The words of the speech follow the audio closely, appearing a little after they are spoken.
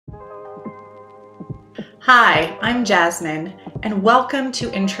Hi, I'm Jasmine, and welcome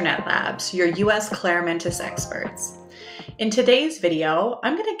to Intranet Labs, your US Claromentis experts. In today's video,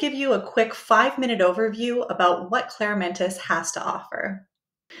 I'm going to give you a quick 5-minute overview about what Claromentis has to offer.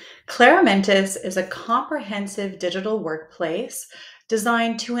 Claromentis is a comprehensive digital workplace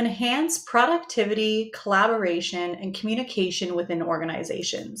designed to enhance productivity, collaboration, and communication within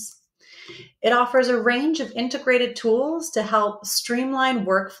organizations. It offers a range of integrated tools to help streamline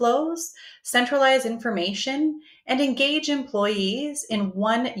workflows, centralize information, and engage employees in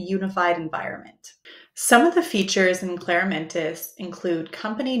one unified environment. Some of the features in Claromentis include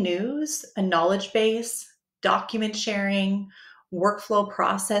company news, a knowledge base, document sharing, workflow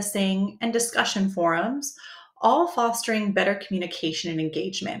processing, and discussion forums, all fostering better communication and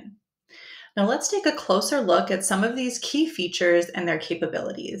engagement. Now let's take a closer look at some of these key features and their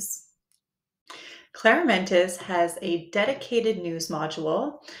capabilities. Claromentis has a dedicated news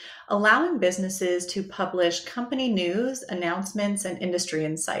module, allowing businesses to publish company news, announcements, and industry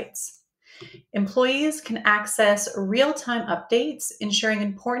insights. Employees can access real-time updates, ensuring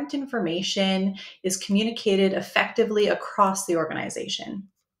important information is communicated effectively across the organization.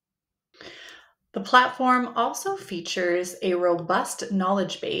 The platform also features a robust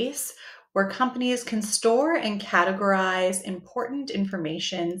knowledge base where companies can store and categorize important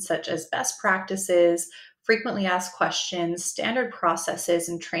information such as best practices, frequently asked questions, standard processes,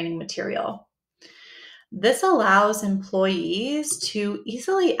 and training material. This allows employees to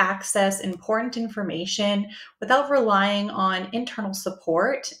easily access important information without relying on internal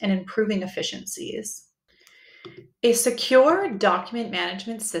support and improving efficiencies. A secure document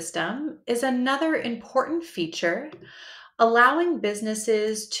management system is another important feature, allowing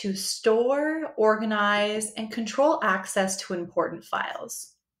businesses to store, organize, and control access to important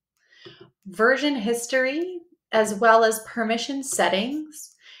files. Version history, as well as permission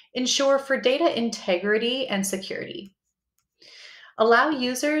settings, ensure for data integrity and security. Allow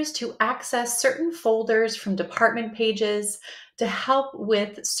users to access certain folders from department pages to help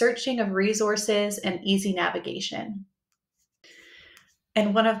with searching of resources and easy navigation.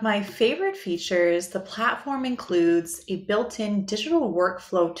 And one of my favorite features, the platform includes a built-in digital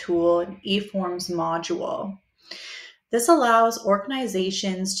workflow tool and eForms module. This allows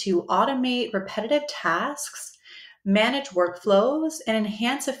organizations to automate repetitive tasks, manage workflows, and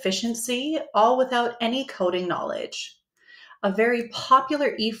enhance efficiency, all without any coding knowledge. A very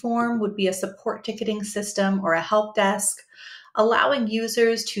popular eForm would be a support ticketing system or a help desk, allowing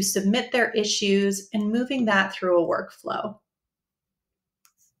users to submit their issues and moving that through a workflow.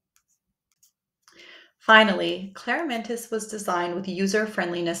 Finally, Claromentis was designed with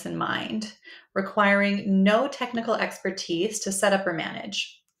user-friendliness in mind, requiring no technical expertise to set up or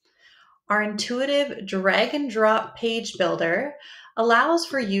manage. Our intuitive drag-and-drop page builder allows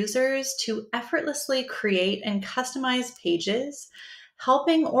for users to effortlessly create and customize pages,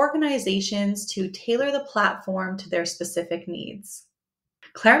 helping organizations to tailor the platform to their specific needs.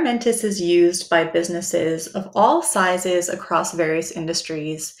 Claromentis is used by businesses of all sizes across various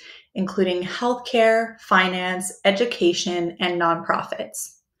industries, including healthcare, finance, education, and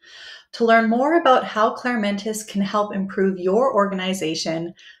nonprofits. To learn more about how Claromentis can help improve your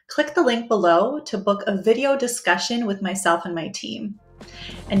organization, click the link below to book a video discussion with myself and my team.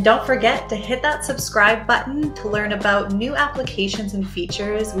 And don't forget to hit that subscribe button to learn about new applications and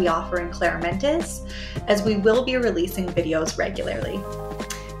features we offer in Claromentis, as we will be releasing videos regularly.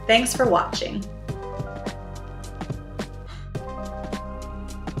 Thanks for watching.